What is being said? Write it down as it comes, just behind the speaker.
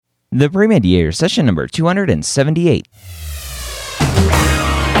The Pre-Med Year, session number 278.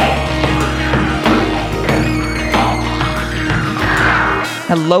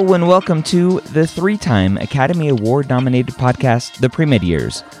 Hello and welcome to the three-time Academy Award-nominated podcast, The Pre-Med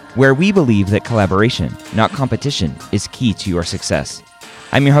Years, where we believe that collaboration, not competition, is key to your success.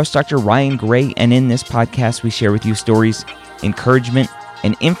 I'm your host, Dr. Ryan Gray, and in this podcast, we share with you stories, encouragement,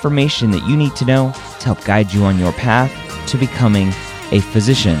 and information that you need to know to help guide you on your path to becoming a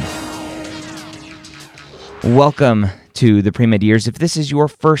physician. Welcome to the Pre-Med Years. If this is your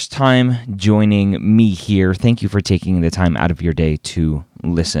first time joining me here, thank you for taking the time out of your day to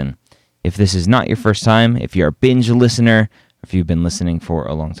listen. If this is not your first time, if you're a binge listener, if you've been listening for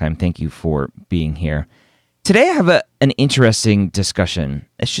a long time, thank you for being here. Today I have an interesting discussion.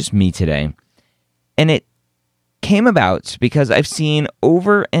 It's just me today. And it came about because I've seen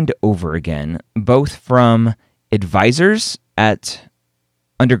over and over again, both from advisors at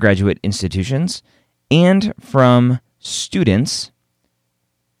undergraduate institutions and from students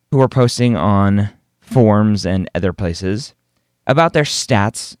who are posting on forums and other places about their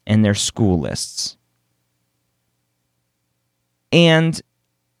stats and their school lists. And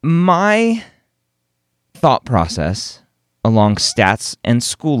my thought process along stats and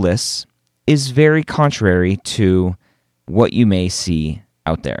school lists is very contrary to what you may see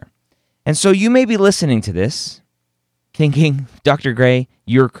out there. And so you may be listening to this thinking, Dr. Gray,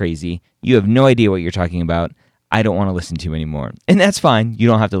 you're crazy. You have no idea what you're talking about. I don't want to listen to you anymore. And that's fine. You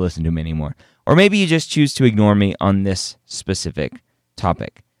don't have to listen to me anymore. Or maybe you just choose to ignore me on this specific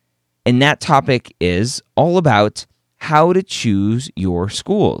topic. And that topic is all about how to choose your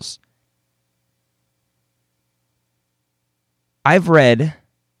schools. I've read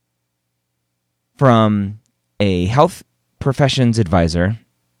from a health professions advisor,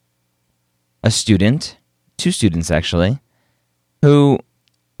 a student, two students actually, who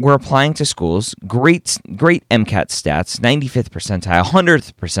were applying to schools, great MCAT stats, 95th percentile,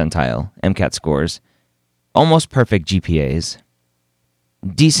 100th percentile MCAT scores, almost perfect GPAs,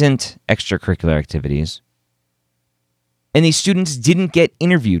 decent extracurricular activities. And these students didn't get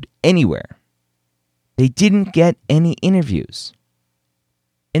interviewed anywhere. They didn't get any interviews.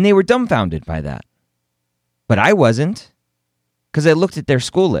 And they were dumbfounded by that. But I wasn't, because I looked at their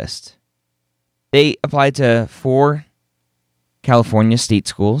school list. They applied to 4 California state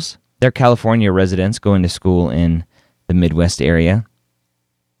schools. They're California residents going to school in the Midwest area.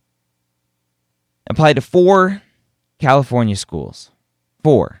 Applied to 4 California schools.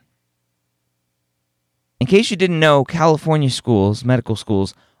 4. In case you didn't know, California schools, medical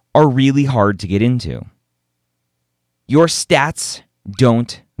schools, are really hard to get into. Your stats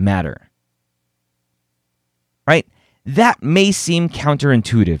don't matter. Right? That may seem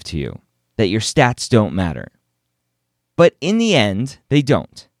counterintuitive to you, that your stats don't matter. But in the end, they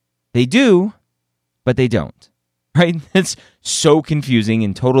don't. They do, but they don't. Right? It's so confusing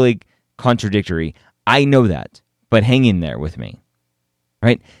and totally contradictory. I know that, but hang in there with me.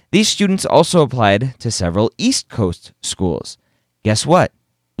 Right? These students also applied to several East Coast schools. Guess what?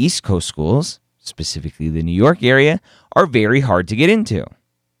 East Coast schools, specifically the New York area, are very hard to get into.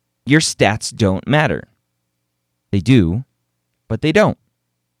 Your stats don't matter. They do, but they don't.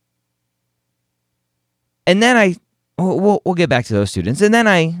 And then we'll get back to those students. And then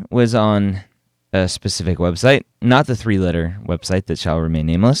I was on a specific website, not the 3-letter website that shall remain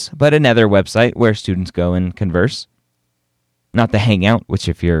nameless, but another website where students go and converse. Not the Hangout, which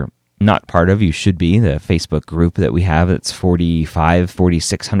if you're not part of, you should be, the Facebook group that we have. It's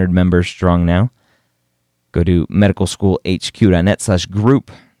 4,600 members strong now. Go to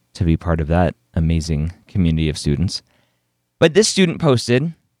medicalschoolhq.net/group to be part of that amazing community of students. But this student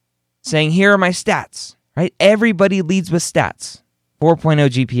posted saying, here are my stats. Right? Everybody leads with stats. 4.0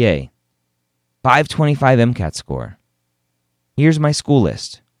 GPA. 525 MCAT score. Here's my school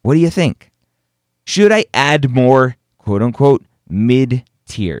list. What do you think? Should I add more, quote-unquote,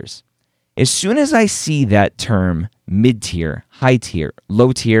 mid-tiers? As soon as I see that term, mid-tier, high-tier,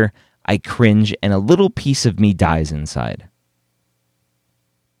 low-tier, I cringe and a little piece of me dies inside.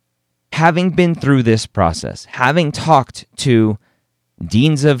 Having been through this process, having talked to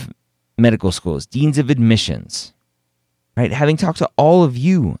deans of medical schools, deans of admissions, right? Having talked to all of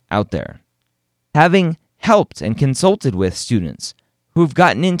you out there, having helped and consulted with students who've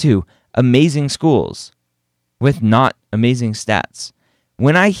gotten into amazing schools with not amazing stats.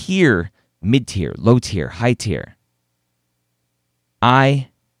 When I hear mid-tier, low-tier, high-tier, I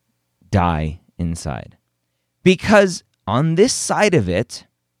die inside. Because on this side of it,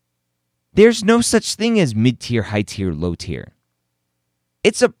 there's no such thing as mid-tier, high-tier, low-tier.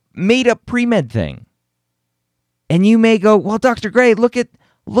 It's a made-up pre-med thing. And you may go, well, Dr. Gray, look at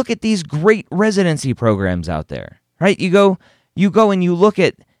look at these great residency programs out there, right? You go and you look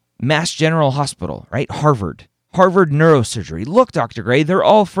at Mass General Hospital, right? Harvard neurosurgery. Look, Dr. Gray, they're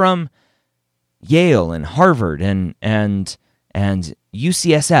all from Yale and Harvard and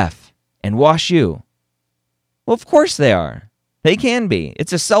UCSF and WashU. Well, of course they are. They can be.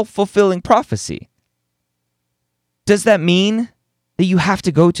 It's a self-fulfilling prophecy. Does that mean that you have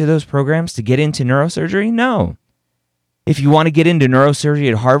to go to those programs to get into neurosurgery? No. If you want to get into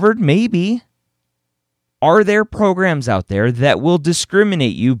neurosurgery at Harvard, maybe. Are there programs out there that will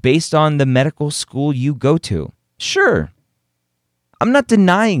discriminate you based on the medical school you go to? Sure. I'm not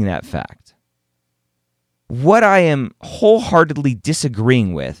denying that fact. What I am wholeheartedly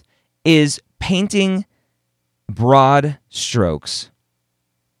disagreeing with is painting broad strokes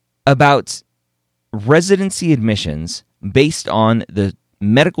about residency admissions based on the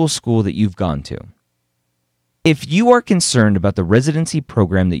medical school that you've gone to. If you are concerned about the residency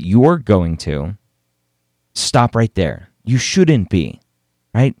program that you are going to, stop right there. You shouldn't be,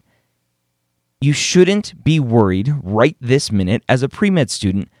 right? You shouldn't be worried right this minute as a pre-med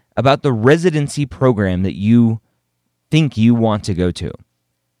student about the residency program that you think you want to go to.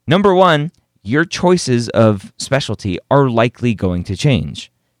 Number one, your choices of specialty are likely going to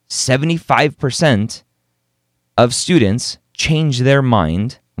change. 75% of students change their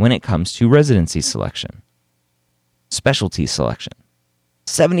mind when it comes to residency selection, specialty selection.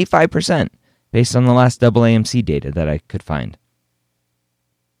 75%, based on the last AAMC data that I could find.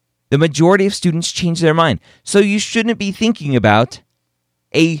 The majority of students change their mind. So you shouldn't be thinking about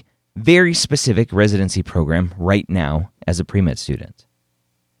a very specific residency program right now as a pre-med student.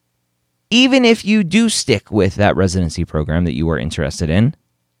 Even if you do stick with that residency program that you are interested in,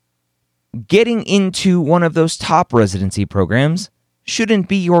 getting into one of those top residency programs shouldn't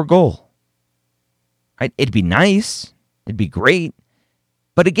be your goal. Right? It'd be nice. It'd be great.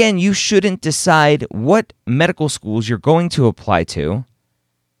 But again, you shouldn't decide what medical schools you're going to apply to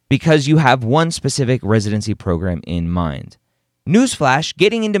because you have one specific residency program in mind. Newsflash,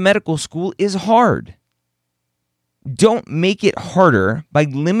 getting into medical school is hard. Don't make it harder by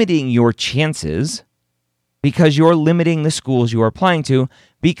limiting your chances because you're limiting the schools you are applying to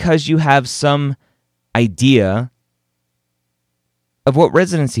because you have some idea of what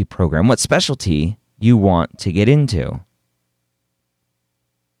residency program, what specialty you want to get into.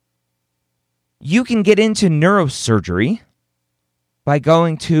 You can get into neurosurgery by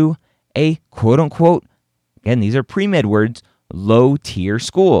going to a quote-unquote, again, these are pre-med words, low-tier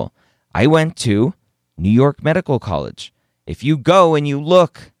school. I went to New York Medical College. If you go and you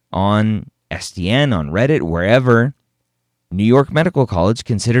look on SDN, on Reddit, wherever, New York Medical College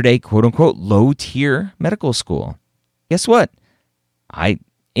considered a quote-unquote low-tier medical school. Guess what? I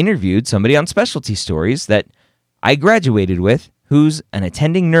interviewed somebody on Specialty Stories that I graduated with who's an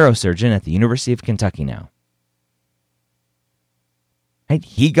attending neurosurgeon at the University of Kentucky now. Right?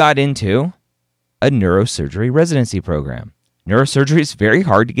 He got into a neurosurgery residency program. Neurosurgery is very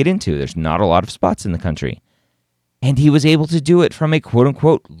hard to get into. There's not a lot of spots in the country. And he was able to do it from a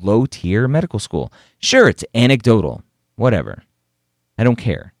quote-unquote low-tier medical school. Sure, it's anecdotal. Whatever. I don't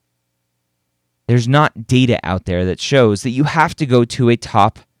care. There's not data out there that shows that you have to go to a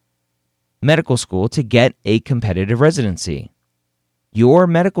top medical school to get a competitive residency. Your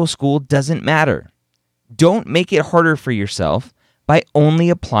medical school doesn't matter. Don't make it harder for yourself by only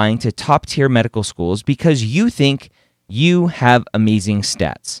applying to top-tier medical schools because you think you have amazing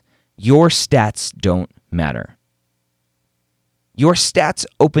stats. Your stats don't matter. Your stats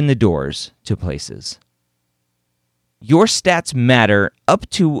open the doors to places. Your stats matter up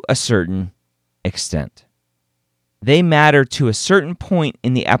to a certain extent. They matter to a certain point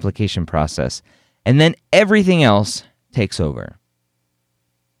in the application process, and then everything else takes over.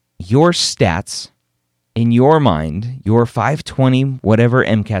 Your stats, in your mind, your 520 whatever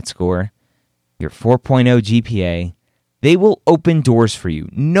MCAT score, your 4.0 GPA, they will open doors for you,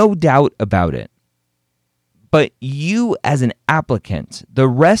 no doubt about it. But you as an applicant, the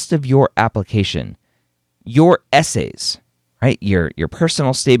rest of your application, your essays, right? Your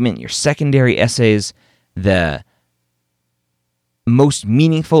personal statement, your secondary essays, the most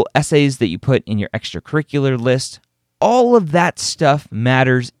meaningful essays that you put in your extracurricular list, all of that stuff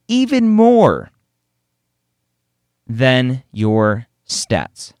matters even more than your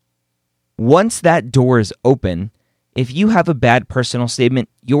stats. Once that door is open, if you have a bad personal statement,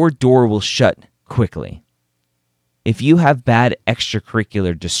 your door will shut quickly. If you have bad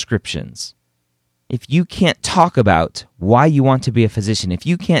extracurricular descriptions, if you can't talk about why you want to be a physician, if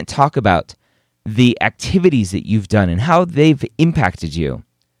you can't talk about the activities that you've done and how they've impacted you,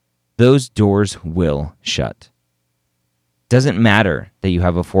 those doors will shut. Doesn't matter that you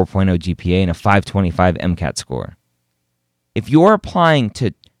have a 4.0 GPA and a 525 MCAT score. If you're applying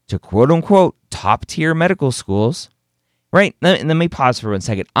to quote-unquote top-tier medical schools, right? Let me pause for 1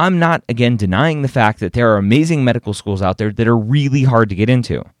 second. I'm not, again, denying the fact that there are amazing medical schools out there that are really hard to get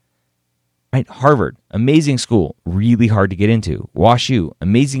into. Right? Harvard, amazing school, really hard to get into. WashU,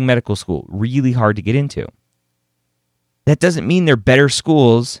 amazing medical school, really hard to get into. That doesn't mean they're better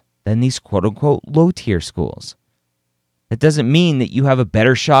schools than these quote-unquote low-tier schools. That doesn't mean that you have a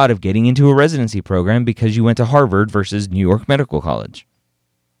better shot of getting into a residency program because you went to Harvard versus New York Medical College.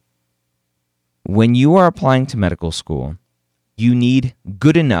 When you are applying to medical school, you need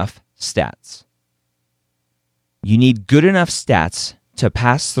good enough stats. You need good enough stats to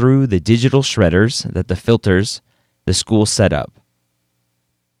pass through the digital shredders that the filters the school set up.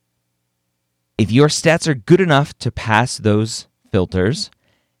 If your stats are good enough to pass those filters,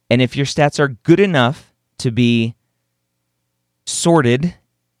 and if your stats are good enough to be sorted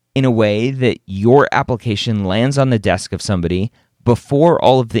in a way that your application lands on the desk of somebody before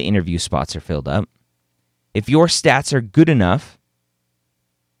all of the interview spots are filled up, if your stats are good enough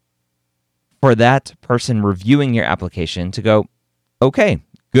for that person reviewing your application to go, okay,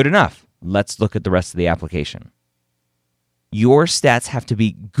 good enough, let's look at the rest of the application. Your stats have to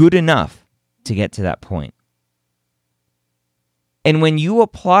be good enough to get to that point. And when you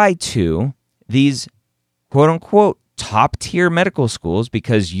apply to these quote-unquote top-tier medical schools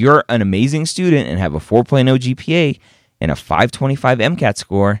because you're an amazing student and have a 4.0 GPA and a 525 MCAT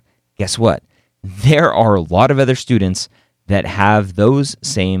score, guess what? There are a lot of other students that have those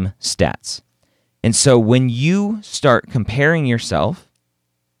same stats. And so when you start comparing yourself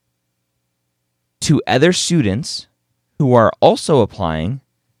to other students who are also applying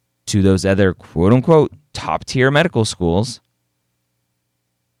to those other quote-unquote top-tier medical schools,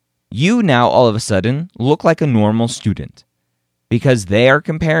 you now all of a sudden look like a normal student because they are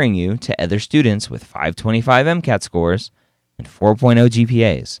comparing you to other students with 525 MCAT scores and 4.0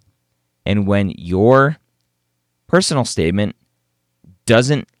 GPAs. And when your personal statement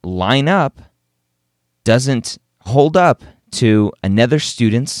doesn't line up, doesn't hold up to another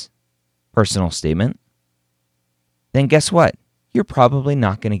student's personal statement, then guess what? You're probably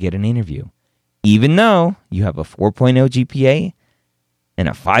not going to get an interview, even though you have a 4.0 GPA and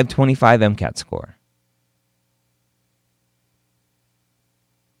a 525 MCAT score.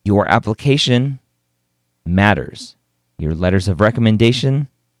 Your application matters. Your letters of recommendation,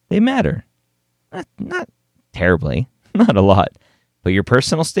 they matter. Not terribly, not a lot. But your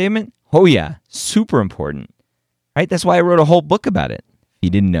personal statement, oh yeah, super important. Right? That's why I wrote a whole book about it, if you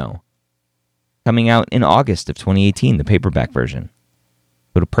didn't know. Coming out in August of 2018, the paperback version.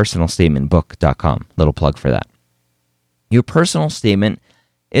 Go to personalstatementbook.com. Little plug for that. Your personal statement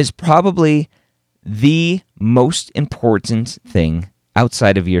is probably the most important thing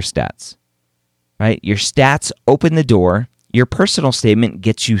outside of your stats. Right? Your stats open the door. Your personal statement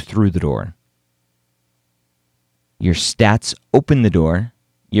gets you through the door. Your stats open the door.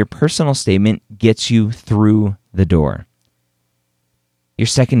 Your personal statement gets you through the door. Your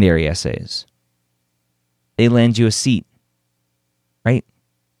secondary essays, they land you a seat, right?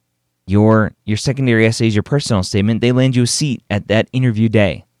 Your secondary essays, your personal statement, they land you a seat at that interview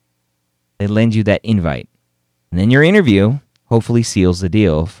day. They land you that invite. And then your interview hopefully seals the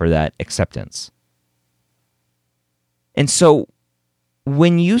deal for that acceptance. And so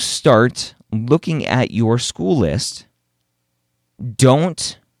when you start looking at your school list,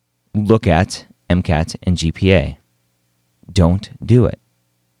 don't look at MCAT and GPA. Don't do it.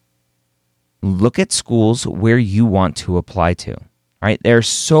 Look at schools where you want to apply to. Right? There's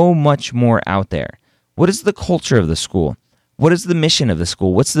so much more out there. What is the culture of the school? What is the mission of the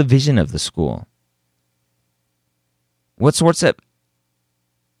school? What's the vision of the school? What sorts of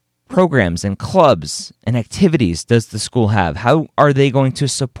programs and clubs and activities does the school have? How are they going to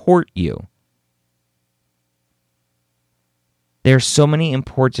support you? There's so many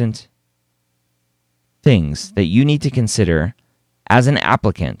important things that you need to consider as an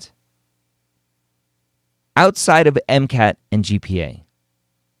applicant outside of MCAT and GPA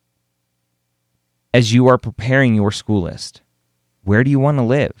as you are preparing your school list. Where do you want to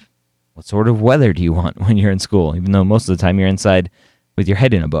live? What sort of weather do you want when you're in school, even though most of the time you're inside with your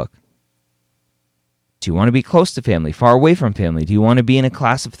head in a book? Do you want to be close to family, far away from family? Do you want to be in a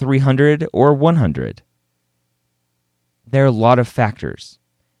class of 300 or 100? There are a lot of factors.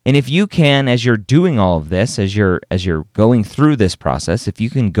 And if you can, as you're doing all of this, as you're going through this process, if you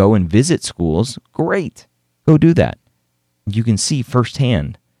can go and visit schools, great. Go do that. You can see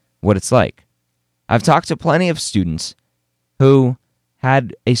firsthand what it's like. I've talked to plenty of students who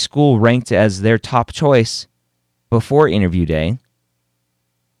had a school ranked as their top choice, before interview day,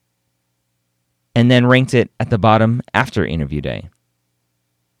 and then ranked it at the bottom after interview day.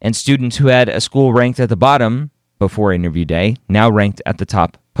 And students who had a school ranked at the bottom before interview day now ranked at the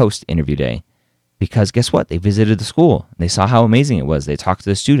top post-interview day. Because guess what? They visited the school. They saw how amazing it was. They talked to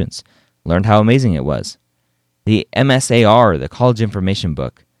the students, learned how amazing it was. The MSAR, the College Information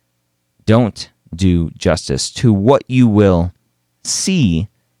Book, don't do justice to what you will see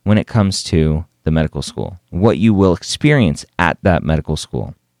when it comes to the medical school, what you will experience at that medical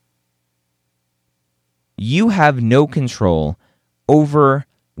school. You have no control over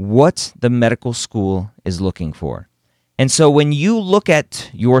what the medical school is looking for. And so when you look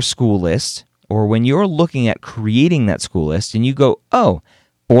at your school list, or when you're looking at creating that school list and you go, oh,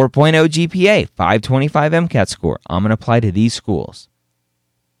 4.0 GPA, 525 MCAT score, I'm going to apply to these schools.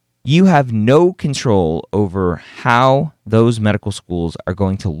 You have no control over how those medical schools are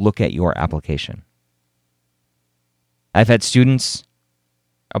going to look at your application. I've had students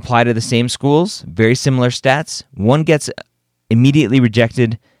apply to the same schools, very similar stats. One gets immediately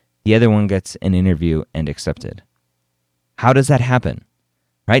rejected, the other one gets an interview and accepted. How does that happen?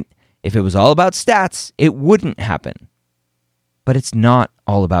 Right? If it was all about stats, it wouldn't happen. But it's not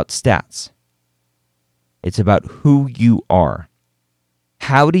all about stats. It's about who you are.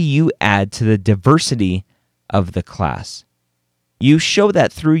 How do you add to the diversity of the class? You show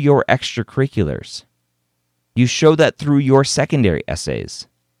that through your extracurriculars. You show that through your secondary essays.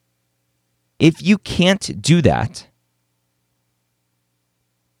 If you can't do that,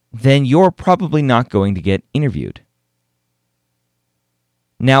 then you're probably not going to get interviewed.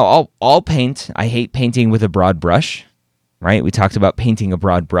 Now, I'll paint. I hate painting with a broad brush, right? We talked about painting a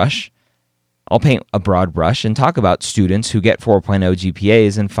broad brush. I'll paint a broad brush and talk about students who get 4.0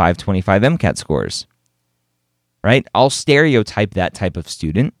 GPAs and 525 MCAT scores, right? I'll stereotype that type of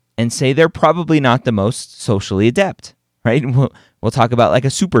student and say they're probably not the most socially adept, right? We'll talk about like a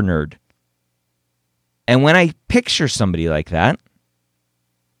super nerd. And when I picture somebody like that,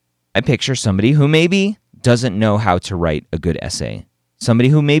 I picture somebody who maybe doesn't know how to write a good essay. Somebody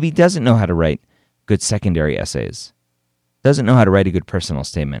who maybe doesn't know how to write good secondary essays, doesn't know how to write a good personal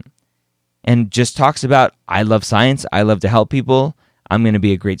statement, and just talks about, I love science, I love to help people, I'm going to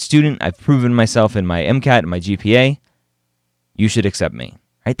be a great student, I've proven myself in my MCAT and my GPA, you should accept me.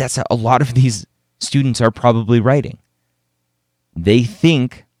 Right? That's a lot of these students are probably writing. They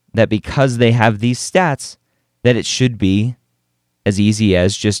think that because they have these stats, that it should be as easy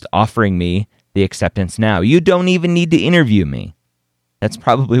as just offering me the acceptance now. You don't even need to interview me. That's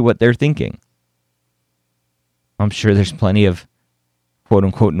probably what they're thinking. I'm sure there's plenty of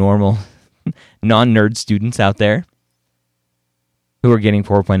quote-unquote normal non-nerd students out there who are getting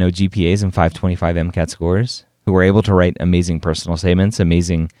 4.0 GPAs and 525 MCAT scores, who are able to write amazing personal statements,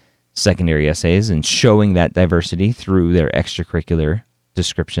 amazing secondary essays, and showing that diversity through their extracurricular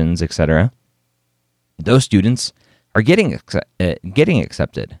descriptions, etc. Those students are getting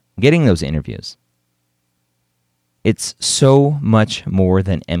accepted, getting those interviews. It's so much more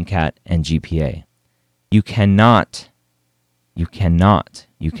than MCAT and GPA. You cannot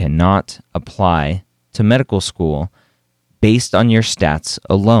apply to medical school based on your stats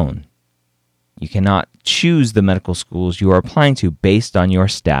alone. You cannot choose the medical schools you are applying to based on your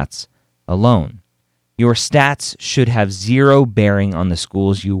stats alone. Your stats should have zero bearing on the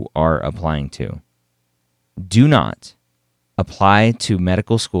schools you are applying to. Do not apply to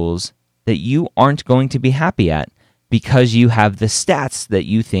medical schools that you aren't going to be happy at because you have the stats that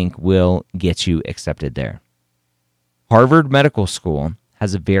you think will get you accepted there. Harvard Medical School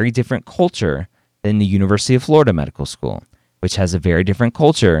has a very different culture than the University of Florida Medical School, which has a very different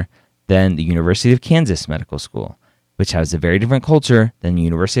culture than the University of Kansas Medical School, which has a very different culture than the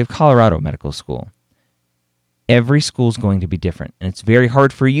University of Colorado Medical School. Every school is going to be different, and it's very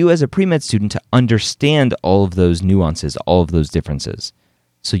hard for you as a pre-med student to understand all of those nuances, all of those differences.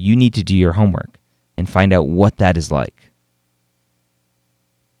 So you need to do your homework and find out what that is like.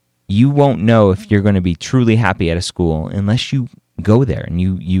 You won't know if you're going to be truly happy at a school unless you go there and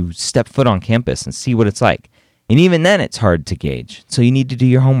you step foot on campus and see what it's like. And even then, it's hard to gauge. So you need to do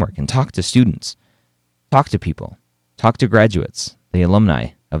your homework and talk to students, talk to people, talk to graduates, the alumni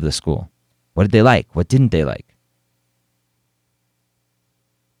of the school. What did they like? What didn't they like?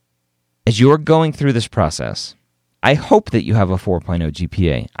 As you're going through this process, I hope that you have a 4.0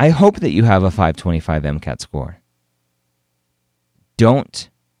 GPA. I hope that you have a 525 MCAT score. Don't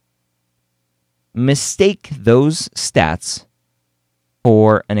mistake those stats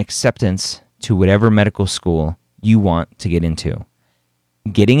for an acceptance to whatever medical school you want to get into.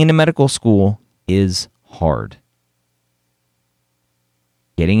 Getting into medical school is hard.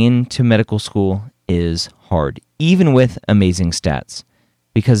 Getting into medical school is hard. even with amazing stats,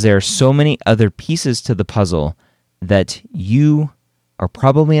 because there are so many other pieces to the puzzle that you are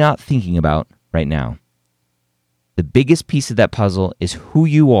probably not thinking about right now. The biggest piece of that puzzle is who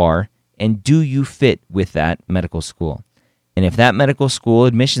you are and do you fit with that medical school. And if that medical school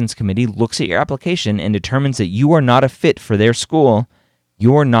admissions committee looks at your application and determines that you are not a fit for their school,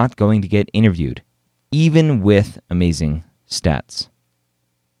 you're not going to get interviewed, even with amazing stats.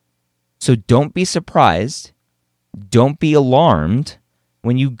 So don't be surprised, don't be alarmed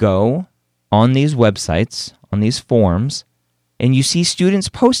when you go on these websites, on these forums, and you see students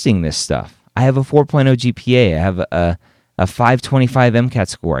posting this stuff. I have a 4.0 GPA, I have a 525 MCAT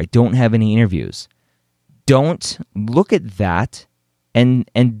score, I don't have any interviews. Don't look at that and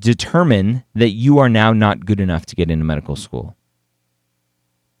determine that you are now not good enough to get into medical school.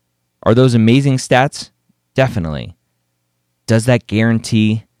 Are those amazing stats? Definitely. Does that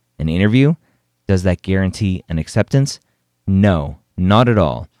guarantee an interview? Does that guarantee an acceptance? No, not at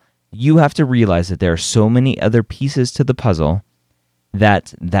all. You have to realize that there are so many other pieces to the puzzle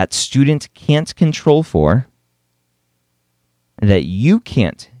that that student can't control for, that you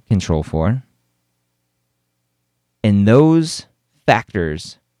can't control for, and those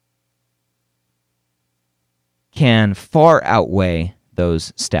factors can far outweigh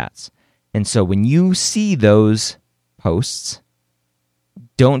those stats. And so when you see those posts,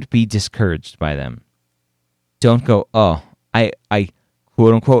 don't be discouraged by them. Don't go, oh, I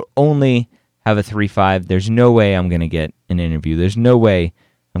quote unquote only have a 3.5. There's no way I'm going to get an interview. There's no way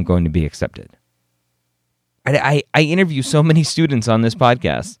I'm going to be accepted. I interview so many students on this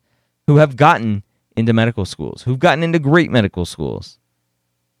podcast who have gotten into medical schools, who've gotten into great medical schools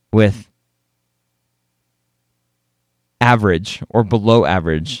with average or below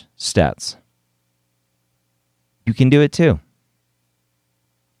average stats. You can do it too.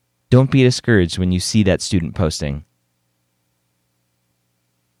 Don't be discouraged when you see that student posting.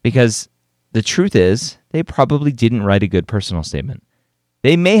 Because the truth is, they probably didn't write a good personal statement.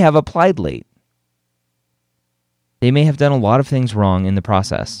 They may have applied late. They may have done a lot of things wrong in the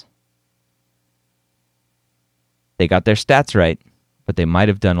process. They got their stats right, but they might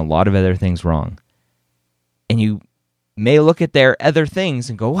have done a lot of other things wrong. And you may look at their other things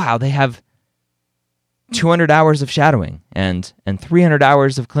and go, wow, they have 200 hours of shadowing and 300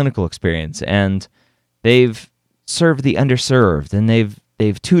 hours of clinical experience, and they've served the underserved, and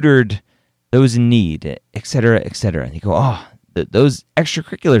they've tutored those in need, et cetera, et cetera. And you go, oh, those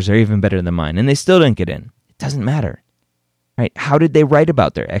extracurriculars are even better than mine, and they still didn't get in. It doesn't matter, right? How did they write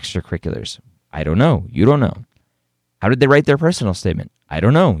about their extracurriculars? I don't know. You don't know. How did they write their personal statement? I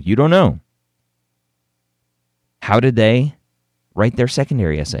don't know. You don't know. How did they write their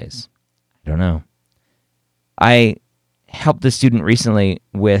secondary essays? I don't know. I helped a student recently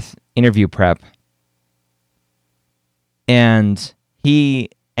with interview prep, and he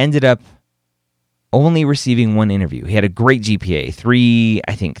ended up only receiving one interview. He had a great GPA,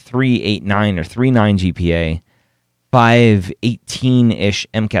 3.89 or 3.9 GPA, 518-ish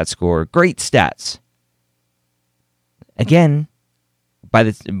MCAT score, great stats. Again,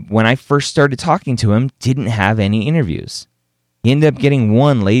 when I first started talking to him, didn't have any interviews. He ended up getting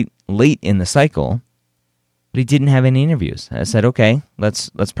one late in the cycle, but he didn't have any interviews. I said, okay,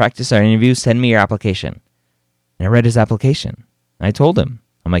 let's practice our interviews. Send me your application. And I read his application. I told him,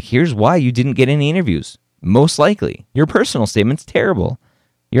 I'm like, here's why you didn't get any interviews. Most likely, your personal statement's terrible.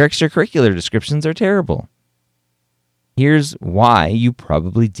 Your extracurricular descriptions are terrible. Here's why you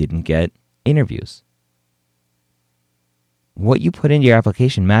probably didn't get interviews. What you put into your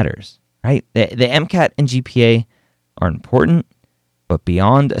application matters, right? The MCAT and GPA are important, but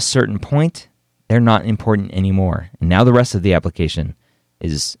beyond a certain point, they're not important anymore. And now the rest of the application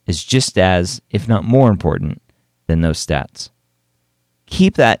is just as, if not more important than those stats.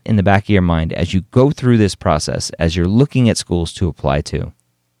 Keep that in the back of your mind as you go through this process, as you're looking at schools to apply to.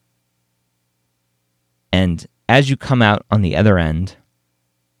 And as you come out on the other end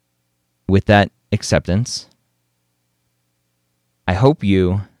with that acceptance, I hope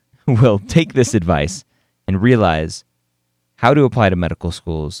you will take this advice and realize how to apply to medical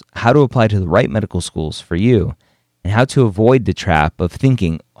schools, how to apply to the right medical schools for you, and how to avoid the trap of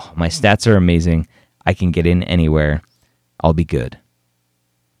thinking, oh, my stats are amazing, I can get in anywhere, I'll be good.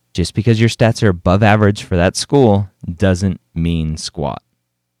 Just because your stats are above average for that school doesn't mean squat.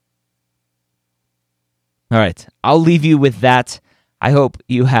 All right, I'll leave you with that. I hope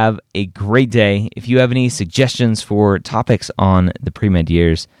you have a great day. If you have any suggestions for topics on the pre-med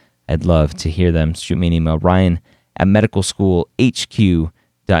years, I'd love to hear them. Shoot me an email,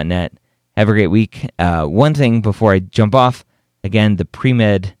 ryan@medicalschoolhq.net. Have a great week. One thing before I jump off, again, the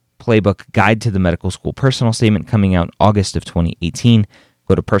pre-med Playbook Guide to the Medical School Personal Statement coming out August of 2018.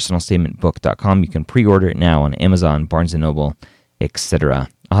 Go to personalstatementbook.com. You can pre-order it now on Amazon, Barnes & Noble, etc.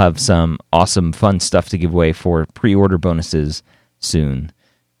 I'll have some awesome, fun stuff to give away for pre-order bonuses soon.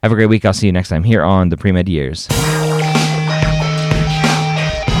 Have a great week. I'll see you next time here on the Pre-Med Years.